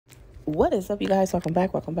What is up, you guys? Welcome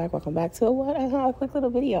back to a quick little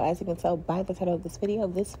video. As you can tell by the title of this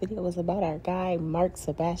video is about our guy Marc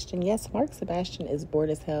Sebastian. Yes, Marc Sebastian is bored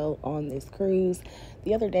as hell on this cruise.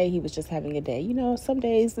 The other day he was just having a day. You know, some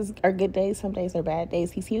days are good days, some days are bad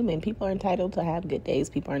days. He's human. People are entitled to have good days,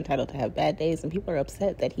 people are entitled to have bad days, and people are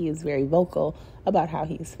upset that he is very vocal about how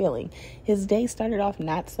he's feeling. His day started off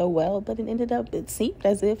not so well, but it seemed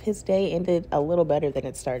as if his day ended a little better than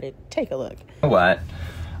it started. Take a look. What?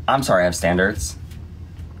 I'm sorry I have standards.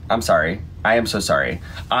 I'm sorry. I am so sorry.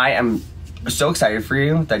 I am so excited for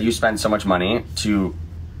you that you spent so much money to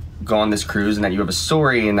go on this cruise and that you have a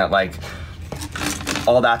story and that, like,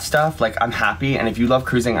 all that stuff. Like, I'm happy. And if you love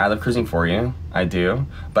cruising, I love cruising for you. I do.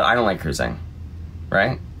 But I don't like cruising,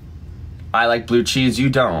 right? I like blue cheese. You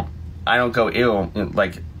don't. I don't go, ew.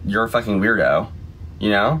 Like, you're a fucking weirdo, you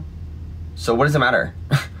know? So what does it matter?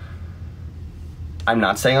 I'm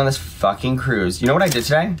not staying on this fucking cruise. You know what I did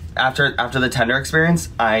today? After the Tinder experience,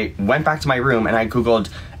 I went back to my room and I Googled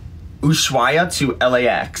Ushuaia to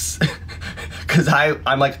LAX. Because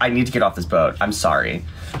I'm like, I need to get off this boat. I'm sorry.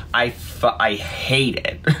 I hate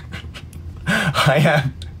it.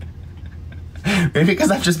 I am. Maybe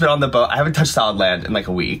because I've just been on the boat. I haven't touched solid land in like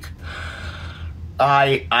a week.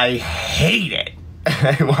 I hate it.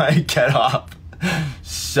 I want to get off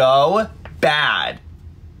so bad.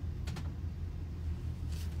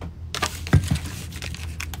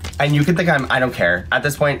 And you can think I don't care. At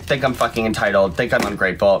this point, think I'm fucking entitled, think I'm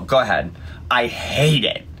ungrateful. Go ahead. I hate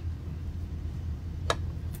it.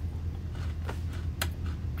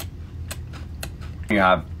 You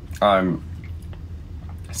have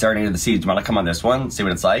Serenade of the Seas. Do you want to come on this one? See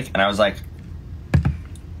what it's like? And I was like,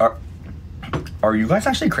 are you guys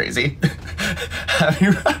actually crazy? Have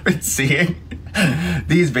you been seeing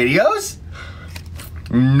these videos?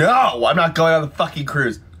 No, I'm not going on the fucking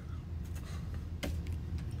cruise.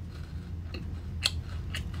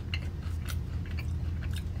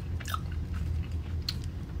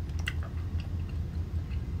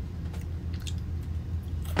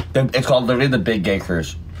 It's called literally the Big Gay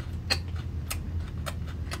Cruise.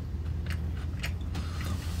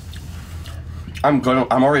 I'm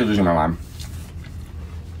already losing my mind.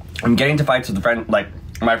 I'm getting to fights with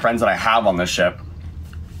my friends that I have on this ship.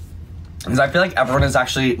 Because I feel like everyone is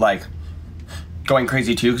actually like going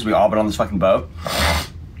crazy too because we all been on this fucking boat.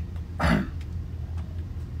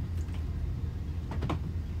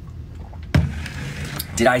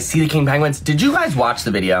 Did I see the king penguins? Did you guys watch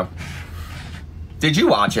the video? Did you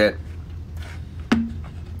watch it?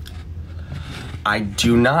 I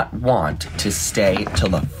do not want to stay till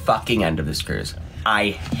the fucking end of this cruise.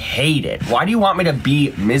 I hate it. Why do you want me to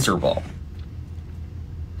be miserable?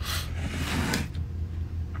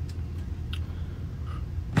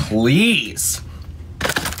 Please.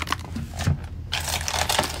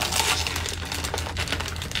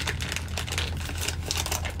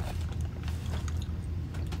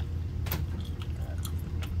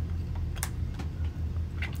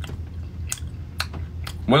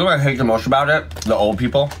 What do I hate the most about it? The old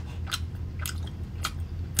people.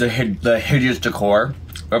 The hideous decor.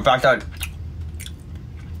 The fact that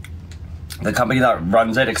the company that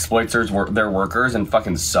runs it exploits their workers and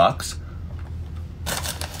fucking sucks.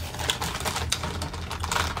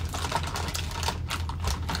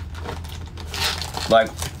 Like,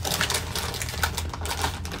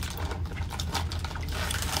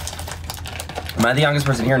 am I the youngest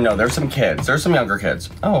person here? No, there's some kids. There's some younger kids.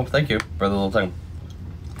 Oh, thank you for the little thing.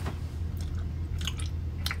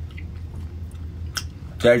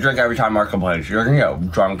 They drink every time Mark complains. You're gonna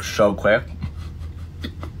get drunk so quick.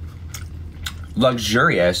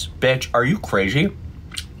 Luxurious? Bitch, are you crazy?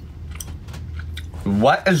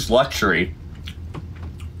 What is luxury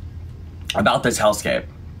about this hellscape?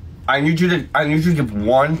 I need you to give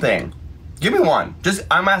one thing. Give me one. Just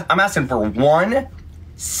I'm asking for one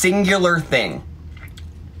singular thing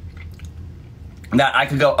that I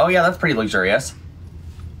could go, oh yeah, that's pretty luxurious.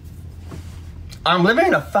 I'm living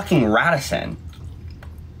in a fucking Radisson.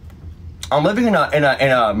 I'm living in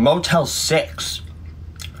a Motel 6.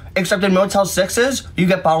 Except in Motel 6s, you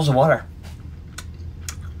get bottles of water.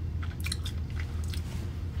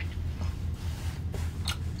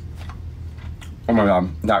 Oh my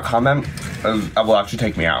god, that comment will actually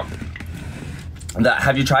take me out.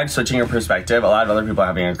 Have you tried switching your perspective? A lot of other people are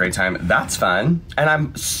having a great time. That's fun. And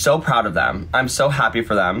I'm so proud of them. I'm so happy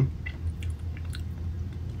for them.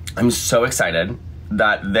 I'm so excited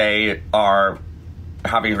that they are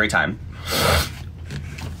having a great time.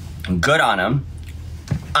 Good on them.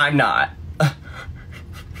 I'm not.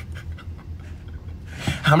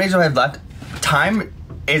 How many do I have left? Time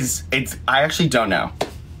is, I actually don't know.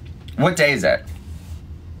 What day is it?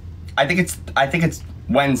 I think it's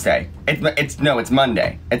Wednesday. It's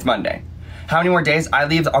Monday. It's Monday. How many more days? I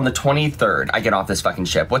leave on the 23rd. I get off this fucking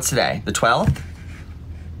ship. What's today? The 12th?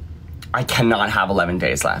 I cannot have 11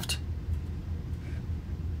 days left.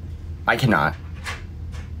 I cannot.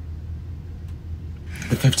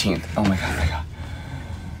 The 15th. Oh my god.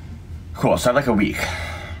 Cool, so I have like a week.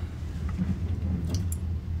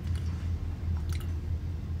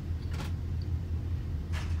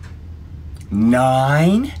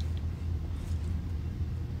 Nine?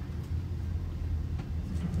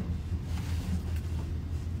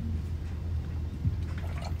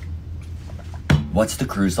 What's the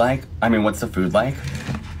cruise like? I mean, what's the food like?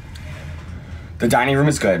 The dining room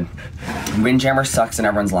is good. Windjammer sucks and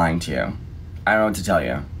everyone's lying to you. I don't know what to tell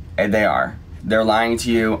you. They are. They're lying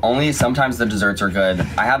to you. Only sometimes the desserts are good.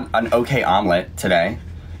 I had an okay omelet today.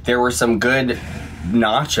 There were some good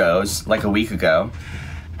nachos like a week ago.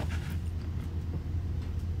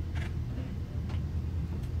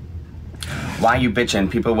 Why you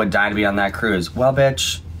bitching? People would die to be on that cruise. Well,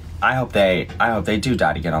 bitch, I hope they do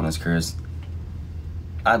die to get on this cruise.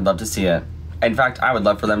 I'd love to see it. In fact, I would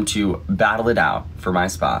love for them to battle it out for my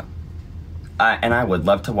spot. And I would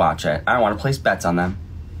love to watch it. I want to place bets on them.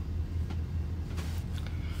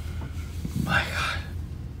 My God.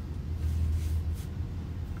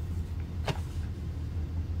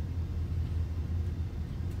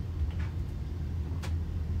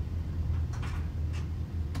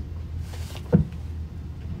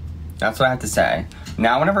 That's what I have to say.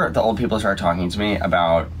 Now, whenever the old people start talking to me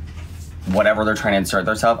about whatever they're trying to insert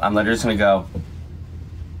themselves, I'm literally just gonna go,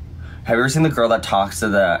 have you ever seen the girl that talks to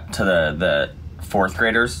the fourth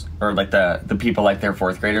graders? Or like the people like they're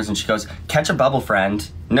fourth graders, and she goes, catch a bubble, friend.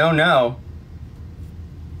 No.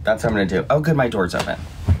 That's what I'm gonna do. Oh, good, my door's open.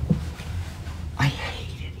 I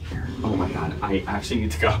hate it here. Oh my God, I actually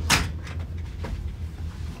need to go.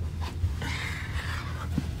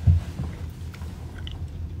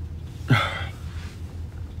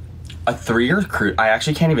 A 3-year cruise. I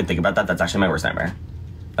actually can't even think about that. That's actually my worst nightmare.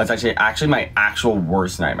 That's actually my actual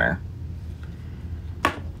worst nightmare.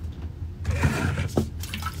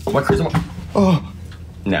 What cruise am I? Oh.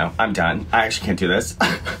 No, I'm done. I actually can't do this.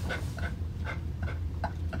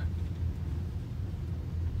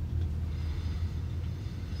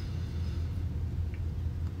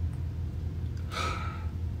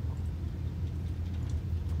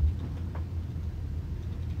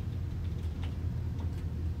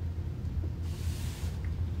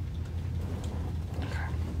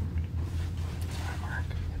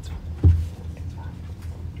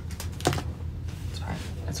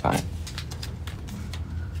 It's fine.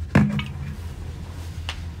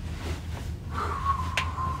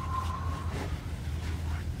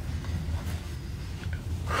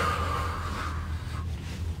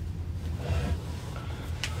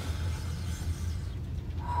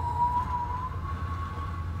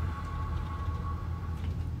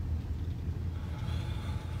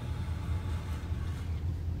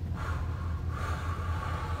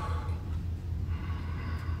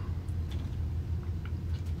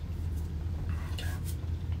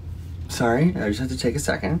 Sorry, I just had to take a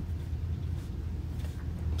second.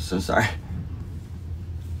 I'm so sorry.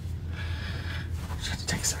 Just had to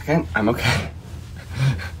take a second. I'm okay.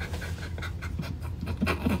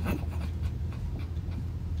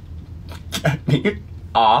 Get me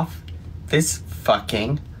off this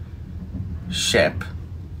fucking ship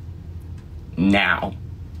now.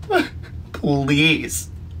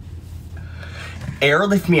 Please.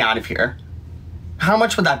 Airlift me out of here. How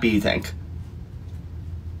much would that be, you think?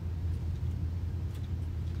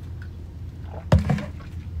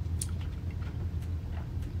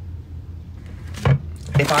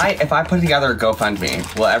 If I put together a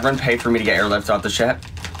GoFundMe, will everyone pay for me to get airlift off the ship?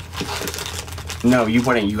 No, you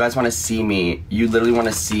wouldn't. You guys want to see me. You literally want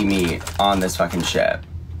to see me on this fucking ship.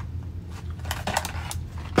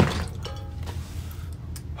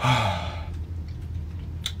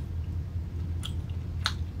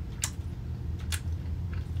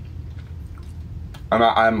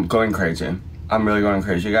 I'm going crazy. I'm really going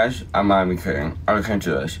crazy, guys. I'm not even kidding. I can't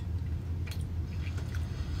do this.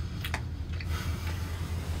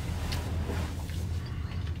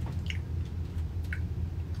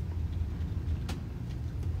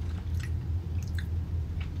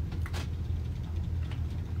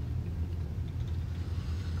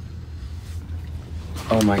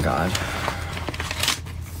 Oh my God.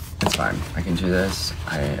 It's fine. I can do this.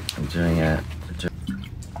 I am doing it.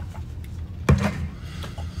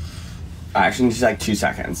 I actually need like 2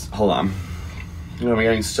 seconds. Hold on. You know, I'm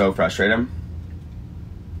getting so frustrated.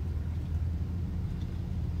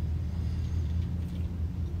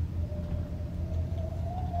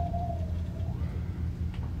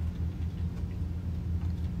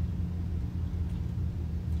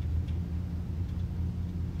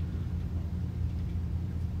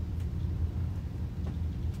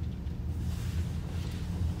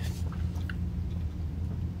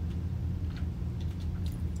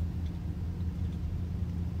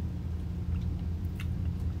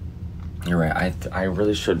 You're right. I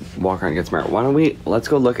really should walk around and get smart. Why don't let's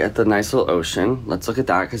go look at the nice little ocean. Let's look at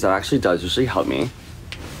that, because that actually does usually help me.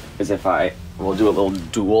 Is if we'll do a little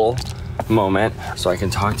dual moment so I can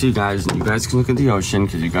talk to you guys and you guys can look at the ocean,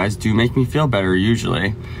 because you guys do make me feel better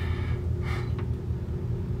usually.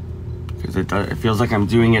 Because it feels like I'm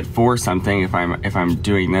doing it for something if I'm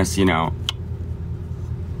doing this, you know.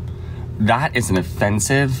 That is an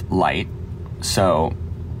offensive light, so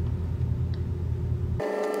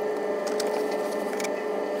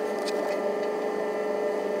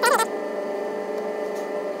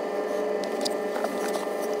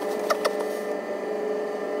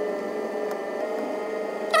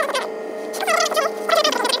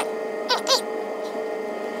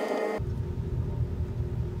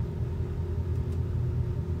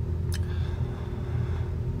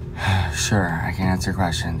sure, I can answer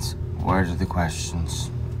questions. What are the questions?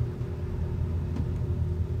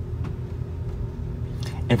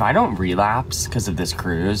 If I don't relapse because of this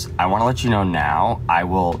cruise, I want to let you know now, I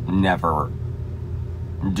will never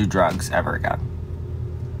do drugs ever again.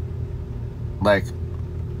 Like,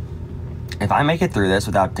 if I make it through this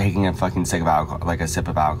without taking a fucking sip of alcohol, like a sip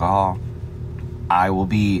of alcohol, I will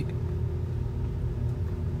be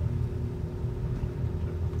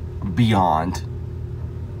beyond.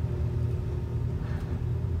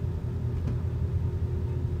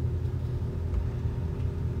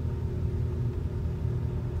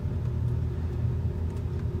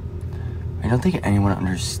 I don't think anyone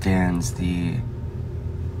understands the,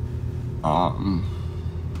 I'm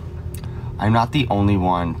not the only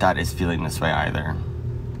one that is feeling this way either.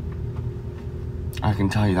 I can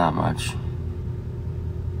tell you that much.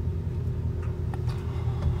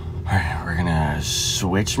 Alright, we're gonna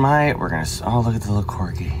switch oh, look at the little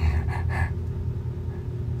corgi.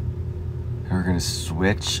 We're gonna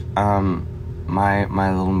switch, my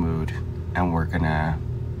little mood, and we're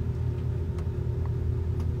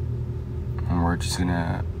just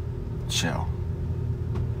gonna chill.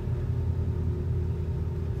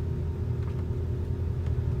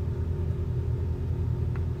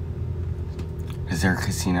 Is there a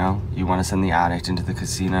casino? You want to send the addict into the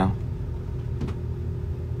casino?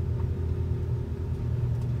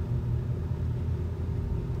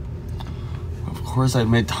 Of course, I've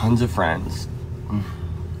made tons of friends.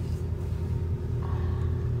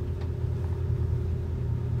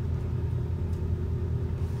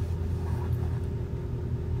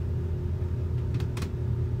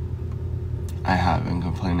 I have been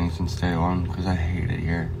complaining since day one because I hate it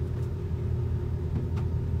here.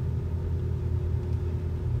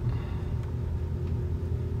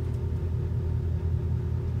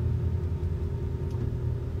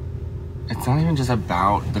 It's not even just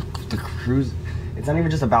about the cruise. It's not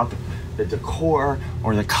even just about the decor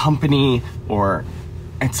or the company, or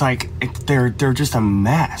it's like they're just a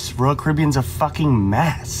mess. Royal Caribbean's a fucking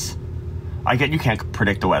mess. I get you can't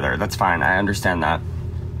predict the weather. That's fine. I understand that.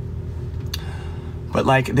 But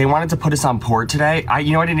like, they wanted to put us on port today. I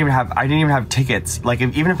didn't even have tickets. Like,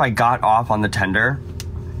 even if I got off on the tender,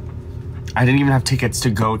 I didn't even have tickets to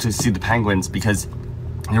go to see the penguins because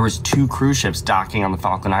there was 2 cruise ships docking on the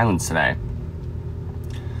Falkland Islands today.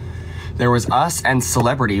 There was us and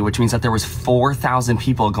Celebrity, which means that there was 4,000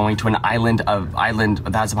 people going to an island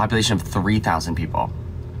that has a population of 3,000 people.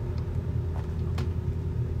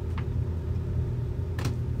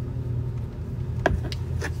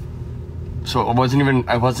 So I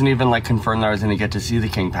wasn't even like confirmed that I was gonna get to see the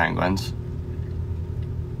king penguins.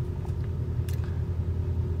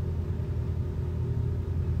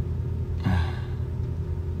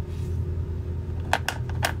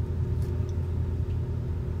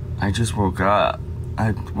 I just woke up.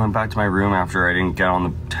 I went back to my room after I didn't get on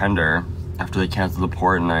the tender, after they canceled the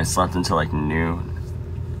port, and I slept until like noon.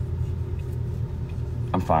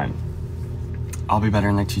 I'm fine. I'll be better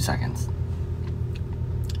in like 2 seconds.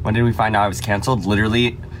 When did we find out I was canceled?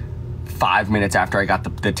 Literally 5 minutes after I got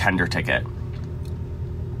the tender ticket.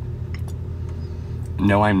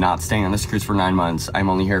 No, I'm not staying on this cruise for 9 months. I'm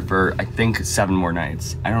only here for, I think, 7 more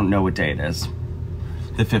nights. I don't know what day it is.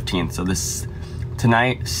 The 15th. So this,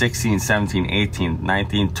 tonight, 16, 17, 18,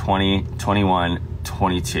 19, 20, 21,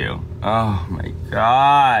 22. Oh my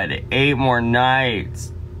God, 8 more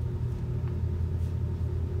nights.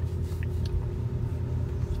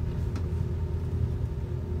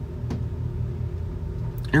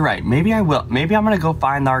 You're right. Maybe I will. Maybe I'm gonna go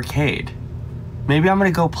find the arcade. Maybe I'm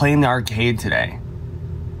gonna go play in the arcade today.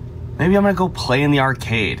 Maybe I'm gonna go play in the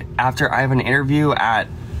arcade after I have an interview at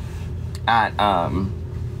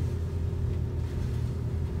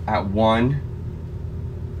 1.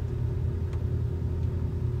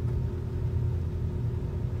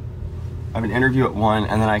 I have an interview at 1,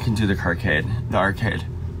 and then I can do the arcade.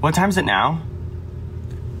 What time is it now?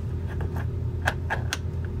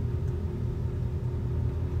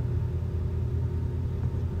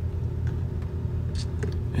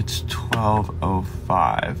 It's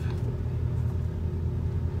 12:05.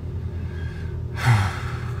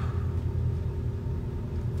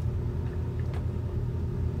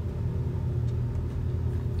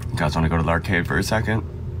 You guys want to go to the arcade for a second?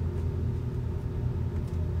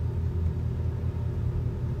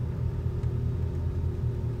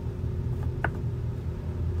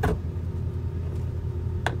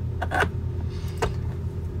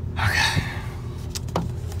 Okay.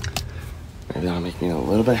 Maybe that'll make me a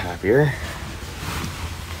little bit happier.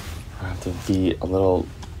 I have to be a little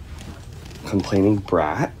complaining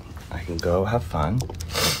brat. I can go have fun.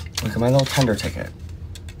 Look at my little tender ticket.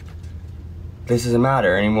 This doesn't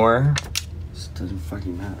matter anymore. This doesn't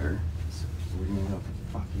fucking matter. We're gonna go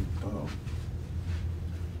fucking go.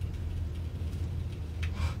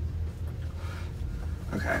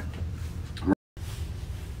 Okay.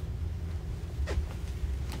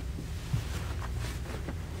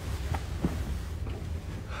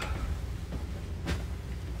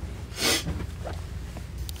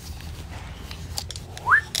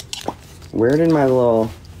 Where'd my little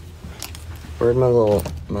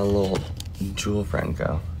jewel friend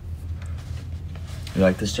go? You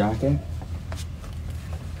like this jacket?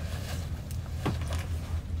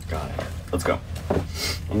 Got it. Let's go.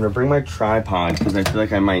 I'm gonna bring my tripod because I feel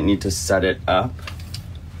like I might need to set it up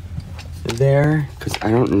there because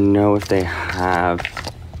I don't know if they have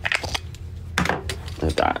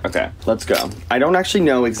that. Okay, let's go. I don't actually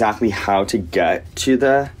know exactly how to get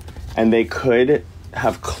to and they could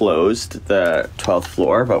have closed the 12th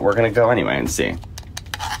floor, but we're gonna go anyway and see.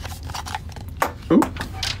 Ooh.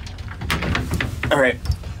 All right,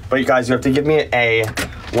 but you guys, you have to give me an A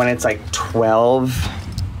when it's like 12.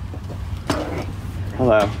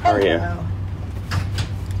 Hello, how are you?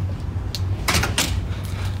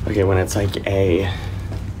 Okay, when it's like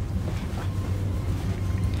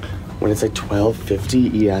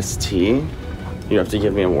 12:50 EST, you have to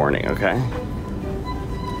give me a warning, okay?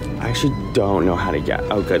 I actually don't know how to get.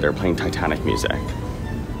 Oh, good, they're playing Titanic music.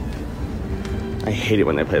 I hate it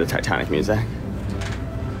when they play the Titanic music.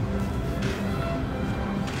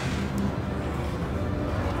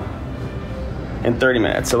 In 30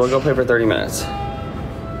 minutes, so we'll go play for 30 minutes.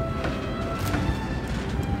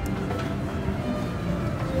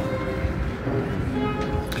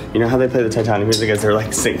 You know how they play the Titanic music as they're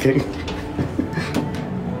like sinking?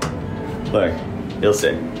 Look, you'll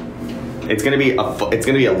see. It's gonna be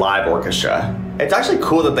a live orchestra. It's actually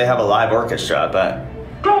cool that they have a live orchestra, but.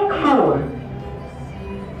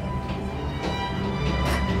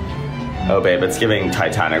 Oh babe, it's giving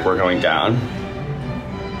Titanic. We're going down.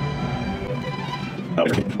 Oh,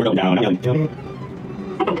 we're going down.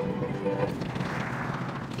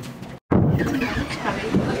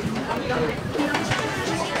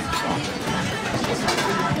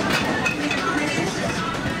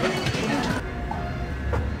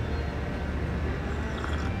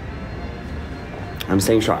 I'm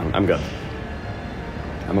staying strong. I'm good.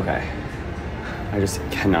 I'm okay. I just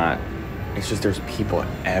cannot. It's just there's people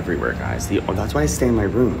everywhere, guys. That's why I stay in my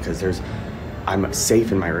room because I'm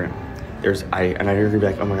safe in my room. I know you're gonna be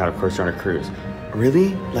like, oh my god, of course you're on a cruise.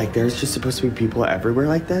 Really? Like there's just supposed to be people everywhere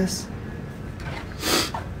like this?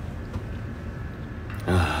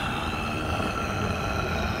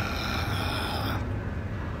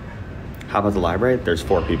 How about the library? There's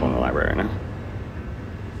 4 people in the library right now.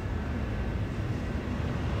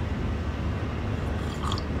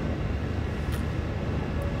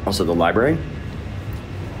 Also, the library.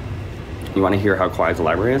 You want to hear how quiet the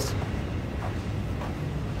library is?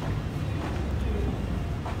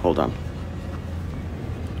 Hold on.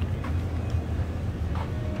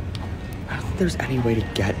 I don't think there's any way to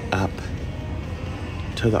get up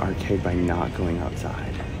to the arcade by not going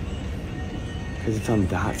outside. Because it's on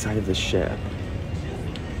that side of the ship.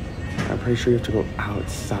 I'm pretty sure you have to go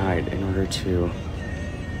outside in order to...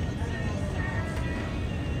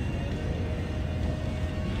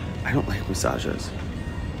 I don't like massages.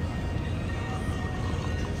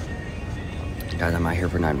 Guys, I'm not here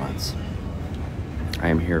for 9 months. I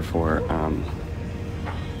am here for, I'm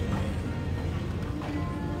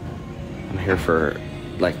here for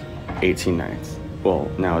like 18 nights. Well,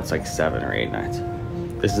 now it's like 7 or 8 nights.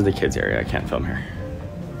 This is the kids area. I can't film here.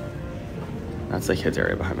 That's the kids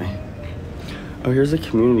area behind me. Oh, here's the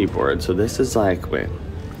community board. So this is like, wait,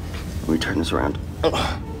 let me turn this around.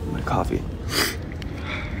 Oh, my coffee.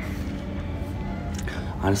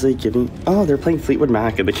 Honestly, oh, they're playing Fleetwood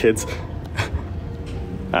Mac and the kids.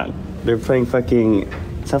 They're playing fucking,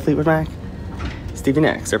 is that Fleetwood Mac? Stevie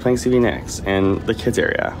Nicks. They're playing Stevie Nicks in the kids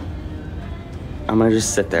area. I'm gonna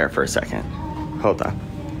just sit there for a second. Hold on.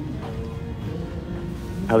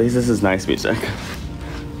 At least this is nice music.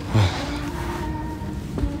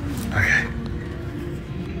 Okay.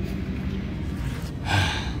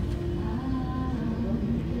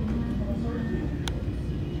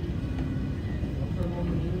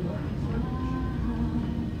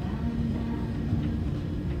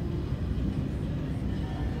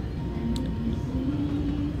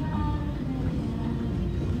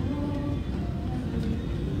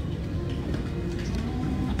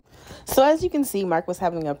 So as you can see, Mark was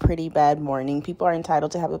having a pretty bad morning. People are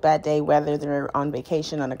entitled to have a bad day, whether they're on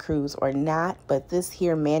vacation on a cruise or not. But this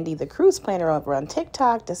here, Mandy, the cruise planner over on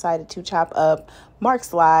TikTok, decided to chop up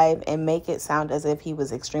Mark's live and make it sound as if he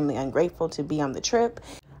was extremely ungrateful to be on the trip.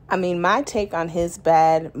 I mean, my take on his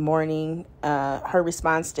bad morning, her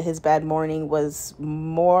response to his bad morning was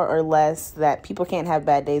more or less that people can't have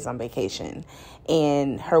bad days on vacation.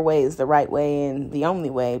 And her way is the right way and the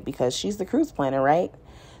only way because she's the cruise planner, right?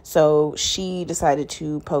 So she decided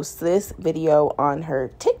to post this video on her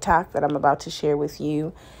TikTok that I'm about to share with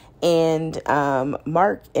you. And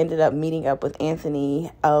Mark ended up meeting up with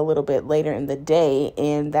Anthony a little bit later in the day.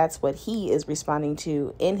 And that's what he is responding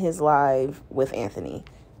to in his live with Anthony.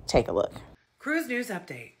 Take a look. Cruise news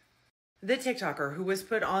update. The TikToker who was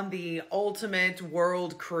put on the ultimate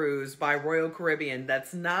world cruise by Royal Caribbean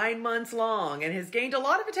that's 9 months long and has gained a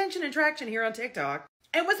lot of attention and traction here on TikTok.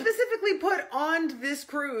 And was specifically put on this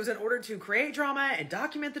cruise in order to create drama and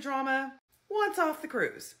document the drama, wants off the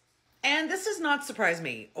cruise. And this does not surprise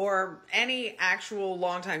me or any actual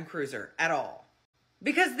longtime cruiser at all.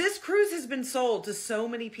 Because this cruise has been sold to so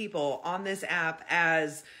many people on this app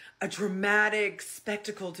as a dramatic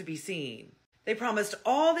spectacle to be seen. They promised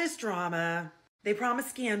all this drama, they promised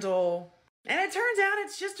scandal, and it turns out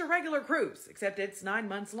it's just a regular cruise, except it's 9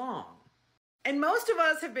 months long. And most of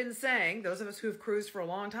us have been saying, those of us who have cruised for a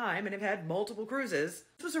long time and have had multiple cruises,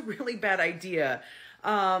 this was a really bad idea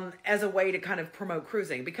as a way to kind of promote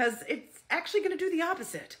cruising because it's actually going to do the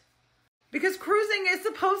opposite. Because cruising is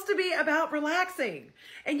supposed to be about relaxing.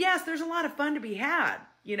 And yes, there's a lot of fun to be had,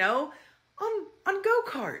 you know, on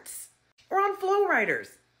go-karts or on flow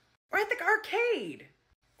riders or at the arcade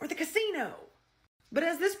or the casino. But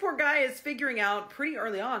as this poor guy is figuring out pretty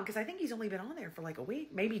early on, because I think he's only been on there for like a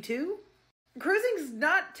week, maybe two, cruising's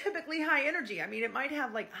not typically high energy. I mean, it might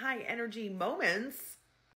have like high energy moments,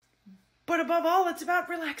 but above all, it's about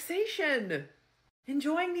relaxation,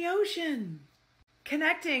 enjoying the ocean,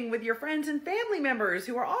 connecting with your friends and family members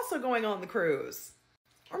who are also going on the cruise,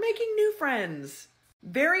 or making new friends.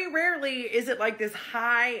 Very rarely is it like this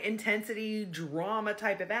high intensity drama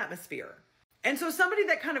type of atmosphere. And so somebody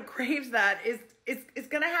that kind of craves that is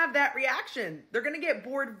going to have that reaction. They're going to get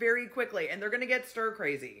bored very quickly and they're going to get stir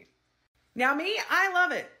crazy. Now me, I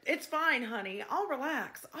love it. It's fine, honey. I'll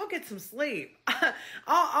relax. I'll get some sleep.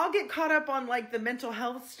 I'll get caught up on like the mental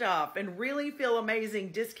health stuff and really feel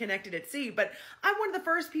amazing disconnected at sea. But I'm one of the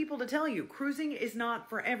first people to tell you, cruising is not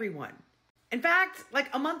for everyone. In fact, like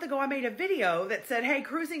a month ago, I made a video that said, hey,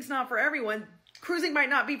 cruising's not for everyone. Cruising might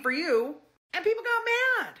not be for you. And people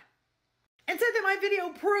got mad and said that my video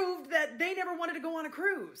proved that they never wanted to go on a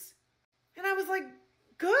cruise. And I was like,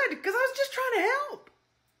 good, because I was just trying to help.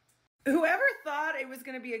 Whoever thought it was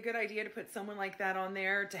going to be a good idea to put someone like that on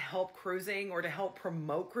there to help cruising or to help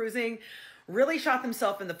promote cruising really shot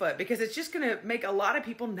themselves in the foot because it's just going to make a lot of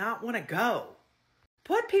people not want to go.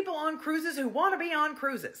 Put people on cruises who want to be on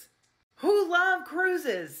cruises, who love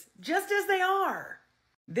cruises just as they are.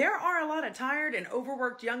 There are a lot of tired and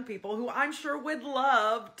overworked young people who I'm sure would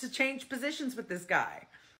love to change positions with this guy.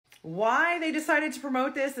 Why they decided to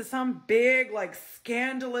promote this as some big, like,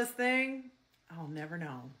 scandalous thing, I'll never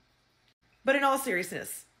know. But in all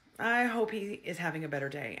seriousness, I hope he is having a better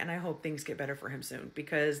day, and I hope things get better for him soon,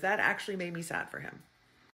 because that actually made me sad for him.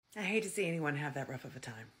 I hate to see anyone have that rough of a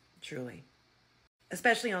time, truly.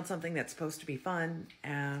 Especially on something that's supposed to be fun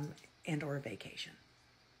and or a vacation.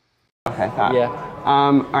 Okay, yeah.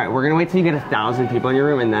 All right, we're gonna wait till you get 1,000 people in your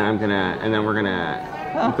room, and then we're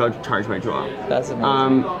gonna go charge my draw. That's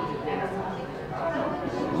amazing.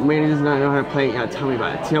 Mandy does not know how to play. Yeah, tell me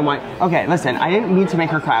about it. You know what? Okay, listen. I didn't mean to make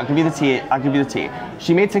her cry. I'll give you the tea. I'll give you the tea.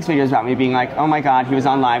 She made 6 videos about me being like, "Oh my God, he was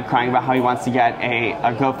on live crying about how he wants to get a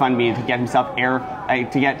GoFundMe to get himself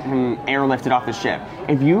airlifted off the ship."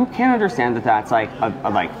 If you can't understand that that's like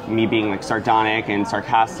like me being like sardonic and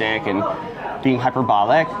sarcastic and being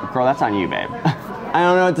hyperbolic, girl, that's on you, babe. I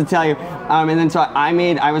don't know what to tell you. And then so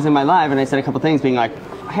I was in my live and I said a couple things being like,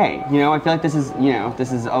 hey, you know, I feel like this is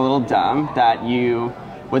a little dumb that you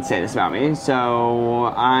would say this about me. So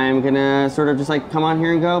I'm gonna sort of just like come on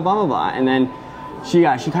here and go blah blah blah. And then she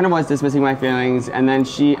kind of was dismissing my feelings, and then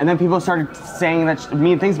people started saying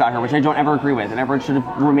mean things about her, which I don't ever agree with, and everyone should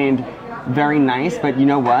have remained very nice. But you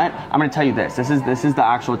know what? I'm gonna tell you this. This is the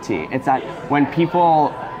actual tea. It's that when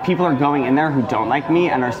people are going in there who don't like me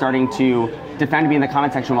and are starting to defend me in the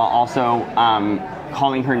comment section while also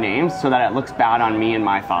calling her names so that it looks bad on me and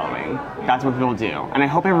my following. That's what people do. And I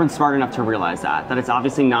hope everyone's smart enough to realize that it's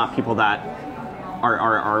obviously not people that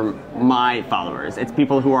are my followers. It's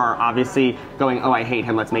people who are obviously going, oh, I hate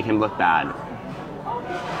him, let's make him look bad.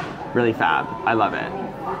 Really fab. I love it.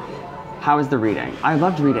 How was the reading? I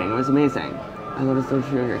loved reading. It was amazing. I love it so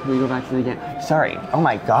true. Can we go back to the game? Sorry. Oh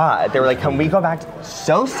my God. They were like, can we go back to...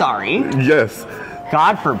 So sorry. Yes.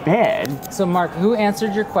 God forbid. So Mark, who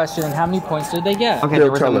answered your question and how many points did they get? Okay, there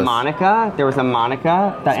was a Monica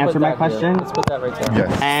that answered my question. Let's put that right there.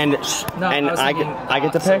 Yes. And I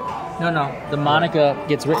get to pick? No. The Monica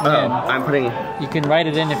gets written in. I'm putting... You can write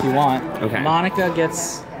it in if you want. Okay. Monica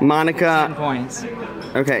gets 10 points.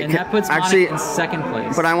 Okay. And that puts Monica in second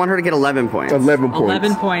place. But I want her to get 11 points. 11 points.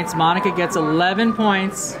 11 points. Monica gets 11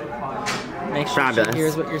 points. Make sure Fabulous. she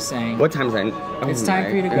hears what you're saying. What time is it? It's time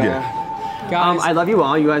for you to go. Yeah. Guys, I love you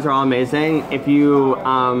all. You guys are all amazing. If you,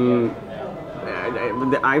 I'll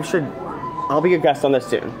be a guest on this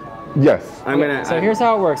soon. Yes. So here's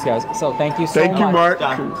how it works, guys. So thank you so much. Thank you, Mark.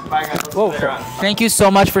 Bye, guys. Whoa. Thank you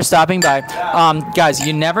so much for stopping by. Guys,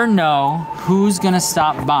 you never know who's going to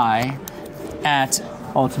stop by at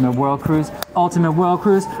Ultimate World Cruise, Ultimate World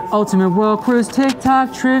Cruise, Ultimate World Cruise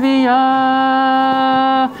TikTok Trivia.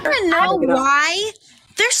 I don't know why.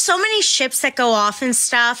 There's so many ships that go off and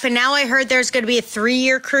stuff, and now I heard there's going to be a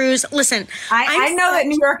 3-year cruise. Listen, I know that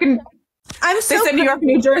New York and they said New York and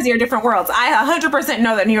New Jersey are different worlds. I 100%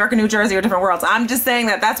 know that New York and New Jersey are different worlds. I'm just saying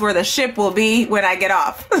that that's where the ship will be when I get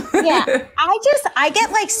off. Yeah, I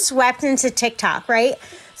get like swept into TikTok, right?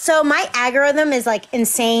 So my algorithm is like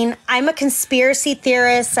insane. I'm a conspiracy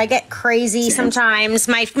theorist. I get crazy sometimes.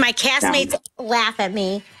 My castmates laugh at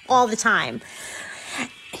me all the time.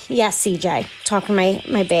 Yes, CJ, talking to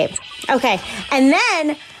my babe. Okay, and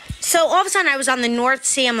then, so all of a sudden I was on the North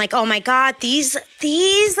Sea. I'm like, oh my God, these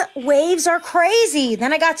waves are crazy.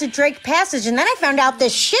 Then I got to Drake Passage, and then I found out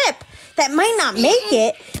this ship that might not make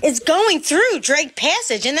it is going through Drake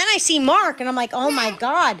Passage. And then I see Mark, and I'm like, oh my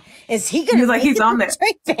God, is he going to make it on through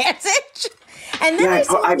Drake Passage? And then I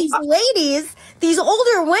saw these ladies, these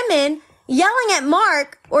older women, yelling at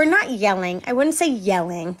Mark, or not yelling. I wouldn't say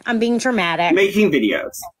yelling. I'm being dramatic. Making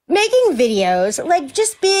videos, like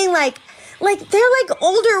just being like they're like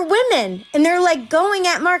older women, and they're like going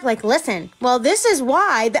at Mark, like, listen, well, this is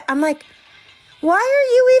why. I'm like, why are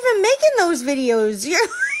you even making those videos? You're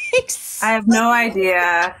like, I have no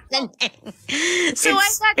idea. So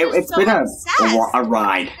it's been a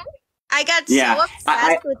ride. I got so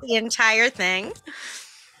obsessed with the entire thing.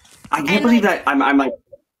 I can't believe that I'm like.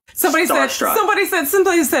 Somebody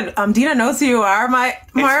said, Dina knows who you are, Mark.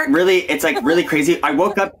 It's like really crazy. I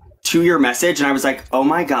woke up to your message and I was like, oh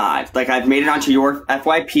my God, like I've made it onto your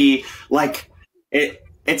FYP. Like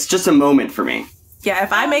it's just a moment for me. Yeah,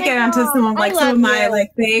 if I make it onto some of my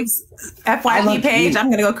like babes FYP page,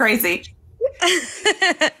 I'm gonna go crazy.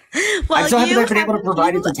 Well, I'm so happy that I've been able to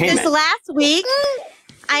provide entertainment. This last week,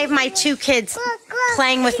 I have my 2 kids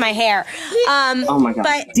playing with my hair. Oh my God!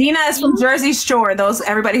 But Dina is from Jersey Shore.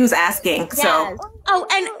 Everybody who's asking. Yes. So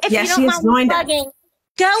and if you don't mind plugging,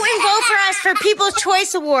 go and vote for us for People's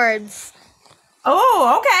Choice Awards.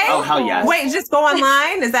 Oh, okay. Oh, hell yes. Wait, just go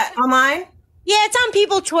online. Is that online? Yeah, it's on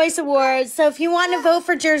People's Choice Awards. So if you want to vote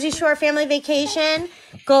for Jersey Shore Family Vacation,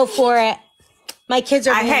 go for it. My kids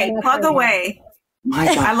are. Hey, plug away. My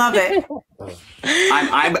God. I love it.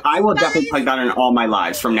 I will definitely plug that in all my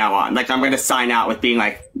lives from now on. Like I'm going to sign out with being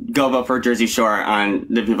like, go vote for Jersey Shore on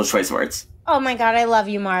the People's Choice Awards. Oh my God, I love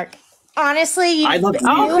you, Mark. Honestly, I love you.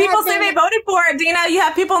 Oh, people say they voted for it, Dina. You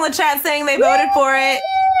have people in the chat saying they voted for it.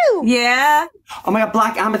 Yeah. Oh my God,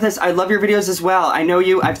 Black Amethyst, I love your videos as well. I know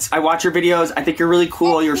you. I watch your videos. I think you're really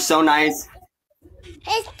cool. You're so nice.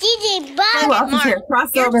 It's DJ Bob. Who else is here?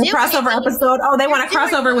 Crossover episode. Oh, they want a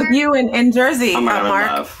crossover with you in Jersey, Oh my God,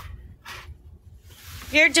 Mark. love.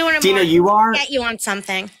 You're doing it. Dina, you are. Get you on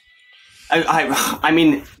something. I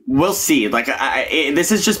mean, we'll see. Like, this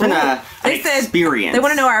has just been an experience. They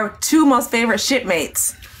want to know our 2 most favorite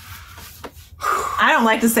shipmates. I don't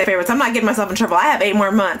like to say favorites. I'm not getting myself in trouble. I have 8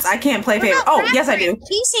 more months. I can't play favorites. Oh, yes, I do.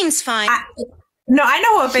 He seems fine. No, I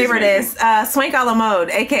know who a favorite is. Swank a la mode,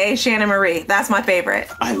 a.k.a. Shannon Marie. That's my favorite.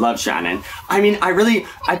 I love Shannon. I mean, I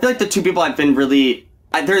feel like the 2 people I've been really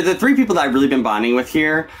The three people that I've really been bonding with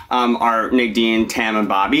here are Nadine, Tam, and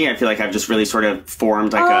Bobby. I feel like I've just really sort of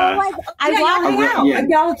formed like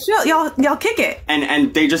y'all kick it.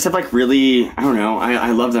 And they just have like really, I don't know,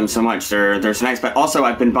 I love them so much. They're so nice. But also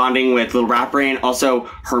I've been bonding with Little Rap Brain. Also,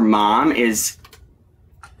 her mom is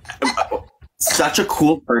such a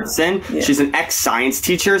cool person. Yeah. She's an ex-science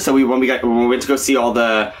teacher. So when we went to go see all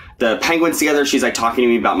the penguins together, she's like talking to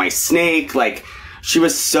me about my snake. Like, she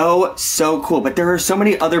was so cool. But there are so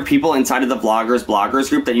many other people inside of the bloggers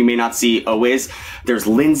group that you may not see always. There's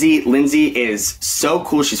Lindsay. Lindsay is so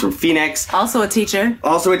cool. She's from Phoenix. Also a teacher.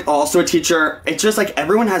 Also a teacher. It's just like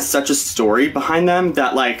everyone has such a story behind them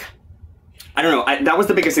that like, I don't know. That was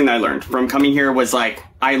the biggest thing that I learned from coming here was like,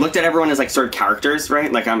 I looked at everyone as like sort of characters,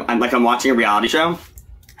 right? Like I'm watching a reality show.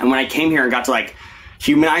 And when I came here and got to like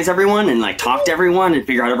humanize everyone and like talk to everyone and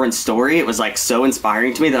figure out everyone's story, it was like so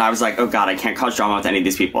inspiring to me that I was like, oh God, I can't cause drama with any of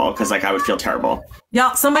these people because like I would feel terrible.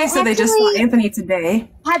 Y'all, somebody said they just saw Anthony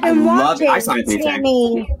today. I've been watching I saw Anthony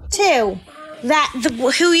Tammy too.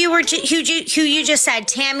 Who you just said,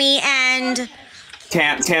 Tammy and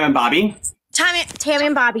Tam and Bobby. Tammy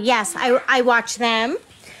and Bobby. Yes, I watched them.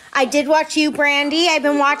 I did watch you, Brandy. I've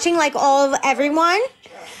been watching like all of everyone.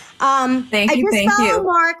 Thank you. I just follow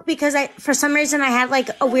Mark because for some reason I had like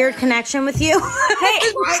a weird connection with you. Hey,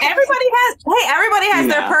 everybody has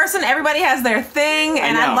their person, everybody has their thing,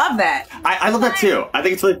 and I love that. I love that too. I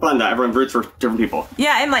think it's really fun that everyone roots for different people.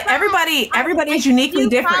 Yeah, and like everybody is uniquely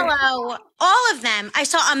different. Follow all of them. I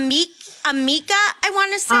saw Amika, I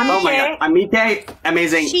want to say. Oh my God, Amika,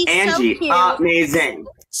 amazing. She's Angie, so cute. Amazing.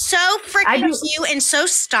 So freaking cute and so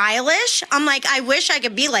stylish. I'm like, I wish I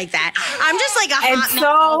could be like that. I'm just like a hot mess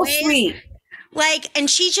always. Sweet. Like, and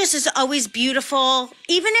she just is always beautiful.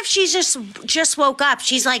 Even if she's just woke up,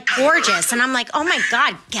 she's like gorgeous. And I'm like, oh my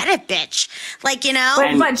God, get it, bitch. Like, you know.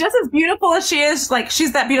 But just as beautiful as she is, like,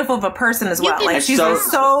 she's that beautiful of a person as well. Like, she's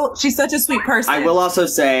such a sweet person. I will also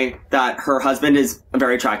say that her husband is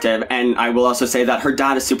very attractive, and I will also say that her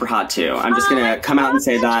dad is super hot too. I'm just gonna come out and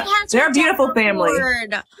say that they're a beautiful family.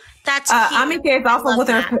 That's cute. Amika is also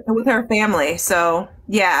with her family, so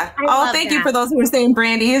yeah. Thank you for those who are saying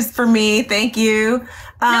Brandy is for me. Thank you.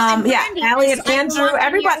 Brandy, Allie and Andrew,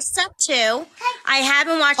 everybody. Your stuff too. I have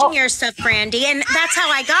been watching your stuff, Brandy, and that's how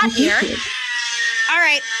I got here. All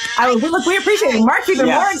right. We appreciate it. Mark's even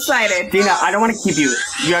more excited. Dina, I don't want to keep you.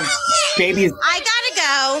 You have babies. I gotta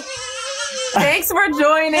go. Thanks for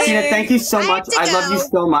joining. Dina, thank you so much. I love you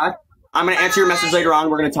so much. I'm gonna answer your message later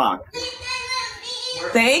on. We're gonna talk.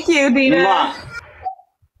 Thank you, Dina.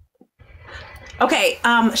 Okay,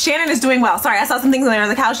 Shannon is doing well. Sorry, I saw some things on there.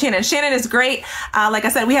 Like, how's Shannon? Shannon is great. Like I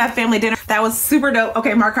said, we have family dinner. That was super dope.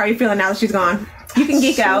 Okay, Mark, how are you feeling now that she's gone? You can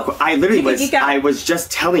geek out. I was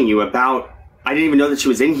just telling you about, I didn't even know that she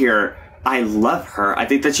was in here. I love her. I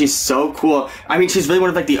think that she's so cool. I mean, she's really one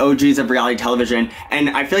of like the OGs of reality television. And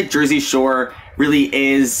I feel like Jersey Shore really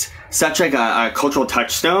is such like a cultural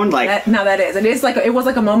touchstone. Like that is. It was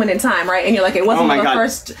like a moment in time, right? And you're like, it wasn't one of the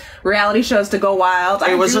first reality shows to go wild.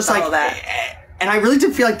 It was just like that. And I really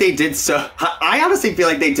did feel like they did so. I honestly feel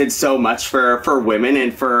like they did so much for women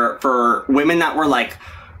and for women that were like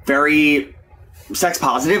very sex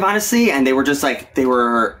positive, honestly. And they were just like they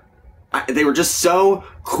were just so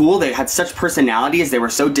cool. They had such personalities. They were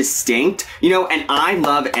so distinct, you know. And I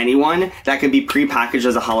love anyone that can be prepackaged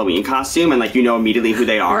as a Halloween costume and like you know immediately who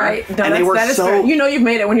they are. Right. No, and they were so fair. You know you've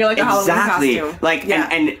made it when you're like a Halloween costume. Like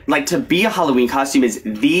and like to be a Halloween costume is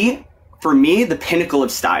for me, the pinnacle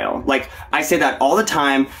of style. Like, I say that all the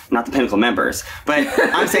time, not the Pinnacle members, but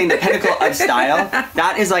I'm saying the pinnacle of style.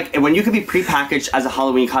 That is like, when you can be prepackaged as a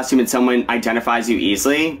Halloween costume and someone identifies you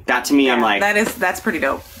easily, that to me, I'm like... That's pretty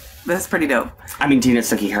dope. That's pretty dope. I mean, Dina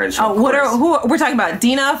Suki Harris. Who we're talking about?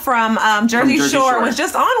 Dina from Jersey Shore was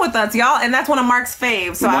just on with us, y'all, and that's one of Mark's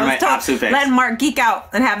faves. So I was letting Mark geek out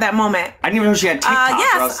and have that moment. I didn't even know she had TikTok.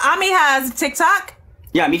 Yes, Ami has TikTok.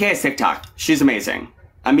 Yeah, Amike has TikTok. She's amazing.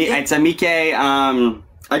 It's Amike.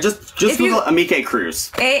 I just Google Amike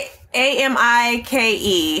Cruz. Amike.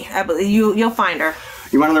 I believe you'll find her.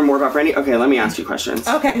 You want to learn more about Brandy? Okay, let me ask you questions.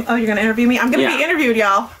 Okay. Oh, you're gonna interview me? I'm gonna be interviewed,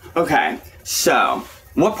 y'all. Okay. So,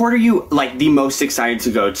 what port are you like the most excited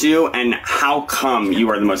to go to, and how come you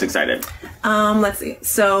are the most excited? Let's see.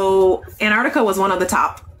 So Antarctica was one of the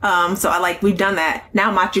top. So we've done that.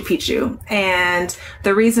 Now Machu Picchu, and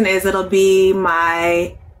the reason is it'll be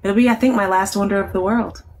I think my last wonder of the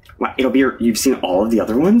world. Wow, you've seen all of the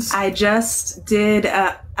other ones? I just did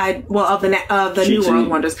of the new world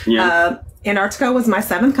wonders. Yeah. Antarctica was my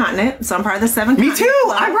 7th continent, so I'm part of the 7th continent. Me too!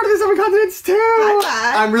 I'm part of the 7 continents too!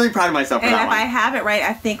 High five. I'm really proud of myself for And that if one. I have it right,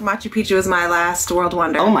 I think Machu Picchu is my last world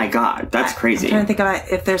wonder. Oh my god, that's crazy. I'm trying to think about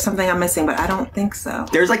if there's something I'm missing, but I don't think so.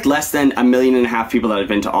 There's like less than 1.5 million people that have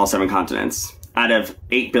been to all 7 continents out of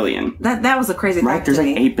 8 billion. That was a crazy Right? fact There's to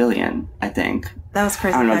like me. 8 billion, I think. That was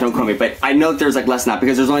crazy. I don't know, don't quote me, but I know that there's like less than that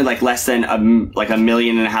because there's only like less than 1.5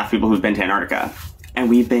 million people who've been to Antarctica. And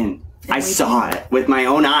we've been. I saw it with my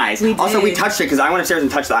own eyes. Also, we touched it because I went upstairs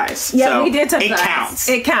and touched the ice. Yeah, so we did touch the ice. Counts.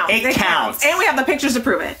 It counts. It counts. And we have the pictures to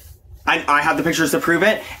prove it. I have the pictures to prove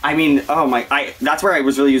it. I mean, oh my, that's where I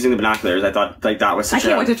was really using the binoculars. I thought like that was such I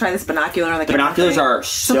can't wait to try this binocular on the camera. binoculars are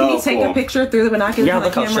so can you take cool. a picture through the binoculars Yeah, on the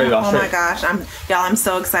look, I'll camera? show you, I'll Oh show my you. gosh, I'm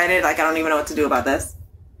so excited. Like I don't even know what to do about this.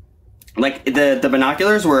 Like the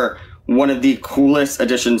binoculars were one of the coolest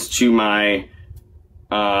additions to my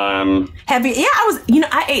Heavy. Yeah,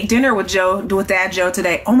 I ate dinner with Dad Joe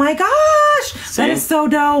today. Oh my gosh. See? That is so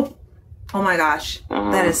dope. Oh my gosh.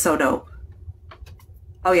 That is so dope.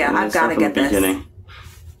 Oh yeah, I've got to get this.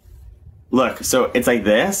 Look, so it's like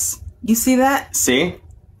this. You see that? See?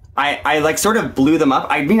 I like sort of blew them up.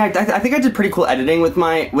 I mean, I think I did pretty cool editing with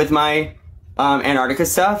my Antarctica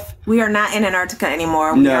stuff. We are not in Antarctica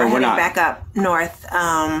anymore. No, are we're heading not. back up north.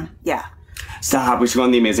 Yeah. Stop, we should go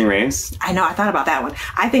on The Amazing Race. I know, I thought about that one.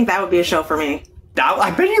 I think that would be a show for me.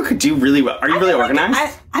 I bet you could do really well. Are you really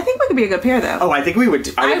organized? I think we could be a good pair, though. Oh, I think we would.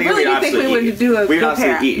 I really do think we would do a good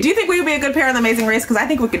pair. Eat. Do you think we would be a good pair in The Amazing Race? Because I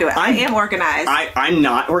think we could do it. I am organized. I'm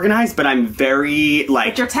not organized, but I'm very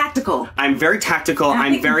But you're tactical. I'm very tactical. And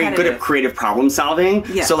I'm very good at creative problem solving.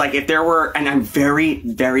 Yeah. So like if there were, and I'm very,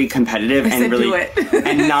 very competitive and really, do it.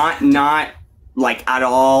 and not like at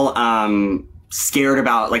all scared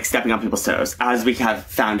about like stepping on people's toes, as we have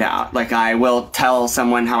found out. Like I will tell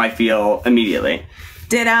someone how I feel immediately.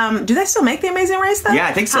 Do they still make The Amazing Race though? Yeah,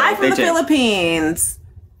 I think so. Hi from the Philippines.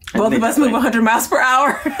 Both of us move 100 miles per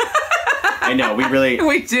hour. I know, we really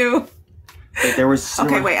we do. Like, there was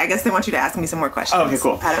Okay, wait, I guess they want you to ask me some more questions. Oh, okay,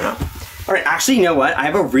 cool. I don't know. All right, actually, you know what? I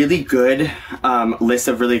have a really good list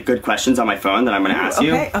of really good questions on my phone that I'm going to ask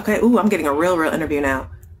you. Okay. Ooh, I'm getting a real interview now.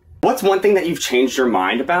 What's one thing that you've changed your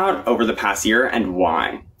mind about over the past year and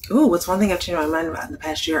why? Ooh, what's one thing I've changed my mind about in the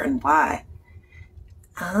past year and why?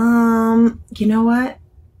 You know what?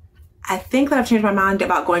 I think that I've changed my mind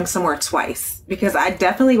about going somewhere twice because I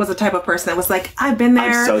definitely was the type of person that was like, I've been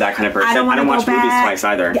there. I'm so that kind of person. I don't watch movies twice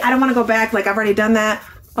either. I don't want to go back. Like I've already done that.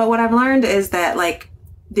 But what I've learned is that like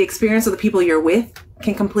the experience of the people you're with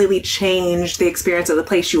can completely change the experience of the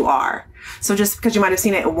place you are. So just because you might have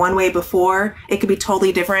seen it one way before, it could be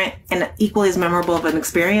totally different and equally as memorable of an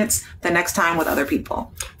experience the next time with other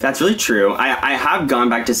people. That's really true. I have gone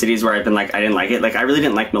back to cities where I've been like, I didn't like it. Like I really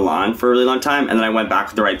didn't like Milan for a really long time. And then I went back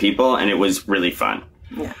with the right people and it was really fun.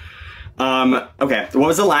 Yeah. Okay. What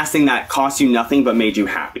was the last thing that cost you nothing but made you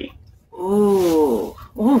happy? Ooh.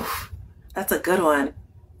 That's a good one.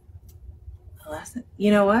 The last thing,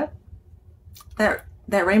 you know what?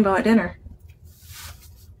 That rainbow at dinner.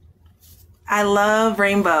 I love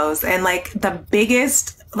rainbows and like the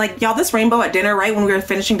biggest, like y'all, this rainbow at dinner, right? When we were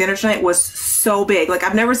finishing dinner tonight was so big. Like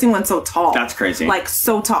I've never seen one so tall. That's crazy. Like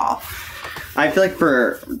so tall. I feel like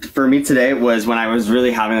for me today was when I was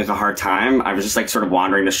really having like a hard time. I was just like sort of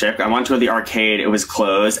wandering the ship. I went to the arcade. It was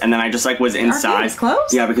closed. And then I just like was inside. The arcade was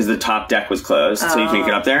closed? Yeah, because the top deck was closed. So you can't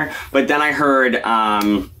get up there. But then I heard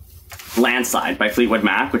Landslide by Fleetwood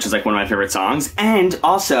Mac, which is like one of my favorite songs. And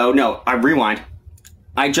also, no, I rewind.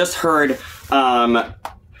 I just heard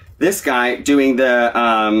this guy doing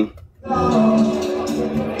the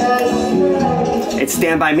it's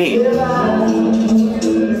Stand By Me.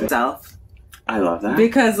 Self. I love that.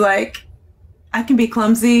 Because like I can be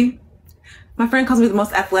clumsy. My friend calls me the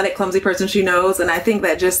most athletic, clumsy person she knows, and I think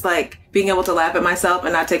that just like being able to laugh at myself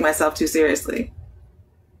and not take myself too seriously.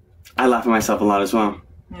 I laugh at myself a lot as well.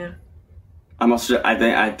 Yeah. I'm also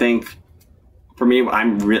I think for me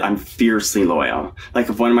I'm fiercely loyal. Like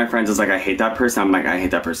if one of my friends is like I hate that person, I'm like I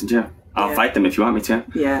hate that person too. I'll fight them if you want me to.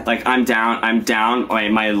 Yeah. Like I'm down.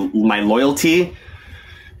 My loyalty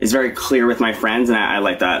is very clear with my friends, and I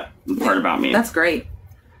like that part about me. That's great.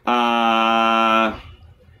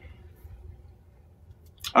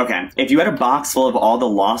 Okay. If you had a box full of all the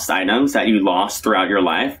lost items that you lost throughout your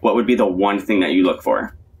life, what would be the one thing that you look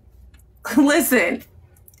for? Listen,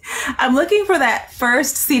 I'm looking for that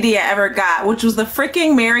first CD I ever got, which was the